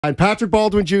And Patrick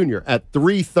Baldwin Jr. at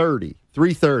 3:30.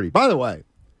 3:30. By the way,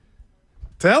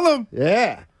 tell him.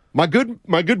 Yeah, my good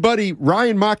buddy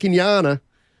Ryan Macchignana,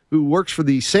 who works for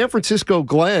the San Francisco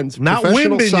Glens, not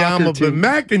Wimbignana, but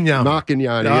Macchignana.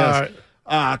 Macchignana,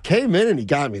 yes, came in and he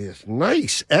got me this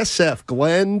nice SF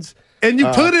Glens. And you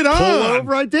put it on.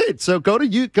 Pullover, I did. So go to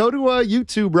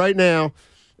YouTube right now,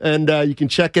 and you can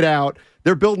check it out.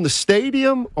 They're building the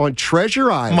stadium on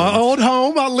Treasure Island. My old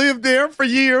home. I lived there for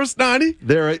years, Steiny.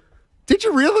 Did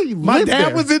you really live My dad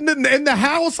there? was in the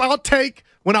house.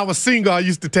 When I was single, I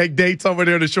used to take dates over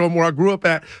there to show him where I grew up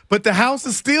at. But the house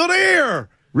is still there.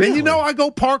 Really? And I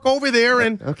go park over there.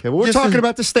 And okay, well, we're talking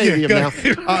about the stadium now.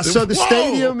 So the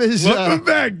stadium is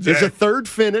a third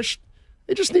finished.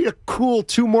 They just need a cool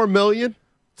 $2 million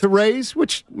to raise,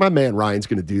 which my man Ryan's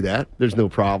going to do that. There's no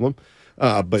problem.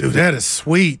 But dude, that is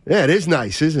sweet. Yeah, it is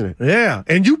nice, isn't it? Yeah,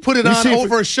 and you put it on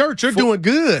over a shirt. You're doing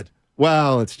good.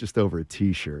 Well, it's just over a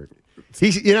T-shirt.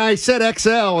 I said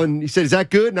XL, and he said, "Is that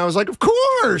good?" And I was like, "Of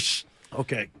course."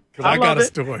 Okay, because I got a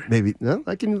story. Maybe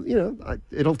I can.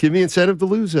 It'll give me incentive to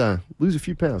lose a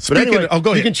few pounds. But anyway, go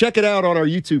ahead. You can check it out on our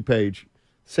YouTube page,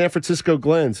 San Francisco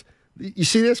Glens. You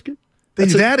see this?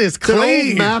 That is clean. It's an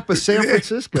old map of San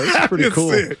Francisco. It's pretty cool.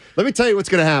 Let me tell you what's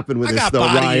going to happen with this, though,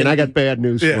 Ryan. I got bad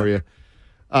news for you.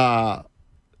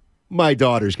 My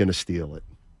daughter's going to steal it.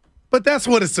 But that's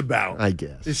what it's about. I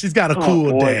guess. She's got a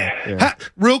cool dad. Yeah.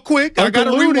 Real quick, I got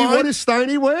to rewind. What is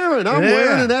Steiny wearing? I'm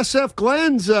wearing an SF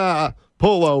Glens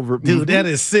pullover. Dude, that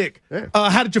is sick. Yeah.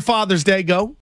 How did your Father's Day go?